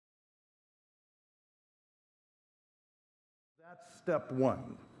step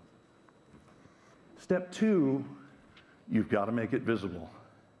one. Step two, you've got to make it visible.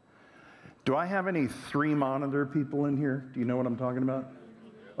 Do I have any 3-monitor people in here? Do you know what I'm talking about?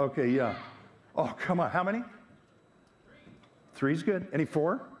 Okay, yeah. Oh, come on. How many? 3's good. Any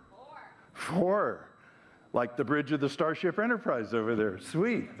 4? 4. Like the bridge of the Starship Enterprise over there.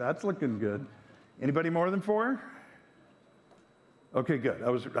 Sweet. That's looking good. Anybody more than 4? Okay, good. I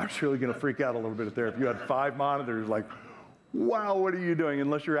was really going to freak out a little bit there. If you had 5 monitors, like, wow, what are you doing?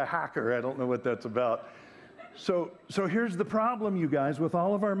 Unless you're a hacker, I don't know what that's about. So here's the problem, you guys, with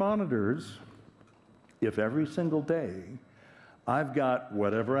all of our monitors. If every single day I've got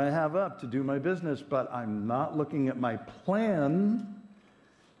whatever I have up to do my business, but I'm not looking at my plan,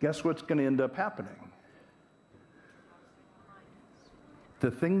 guess what's going to end up happening?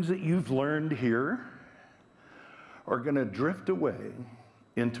 The things that you've learned here are going to drift away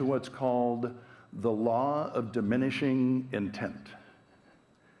into what's called the law of diminishing intent.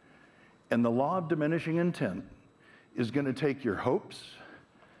 And the law of diminishing intent is going to take your hopes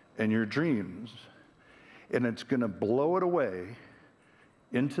and your dreams, and it's going to blow it away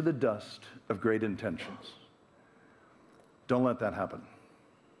into the dust of great intentions. Don't let that happen.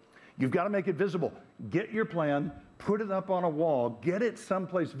 You've got to make it visible. Get your plan, put it up on a wall, get it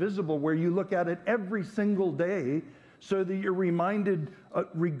someplace visible where you look at it every single day so that you're reminded,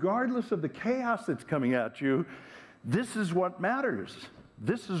 regardless of the chaos that's coming at you, this is what matters.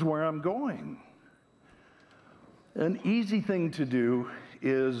 This is where I'm going. An easy thing to do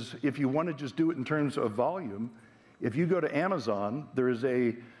is, if you want to just do it in terms of volume, if you go to Amazon, there is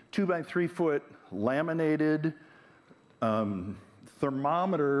a 2x3 foot laminated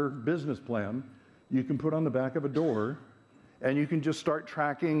thermometer business plan you can put on the back of a door, and you can just start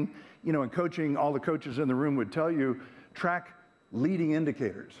tracking. You know, in coaching, all the coaches in the room would tell you, track leading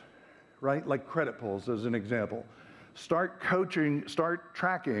indicators, right? Like credit pulls as an example. Start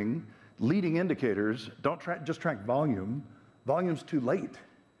tracking leading indicators. Don't just track volume. Volume's too late.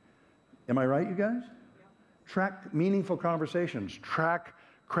 Am I right, you guys? Yeah. Track meaningful conversations. Track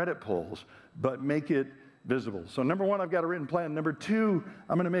credit pulls, but make it visible. So number one, I've got a written plan. Number two,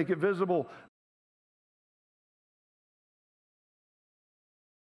 I'm going to make it visible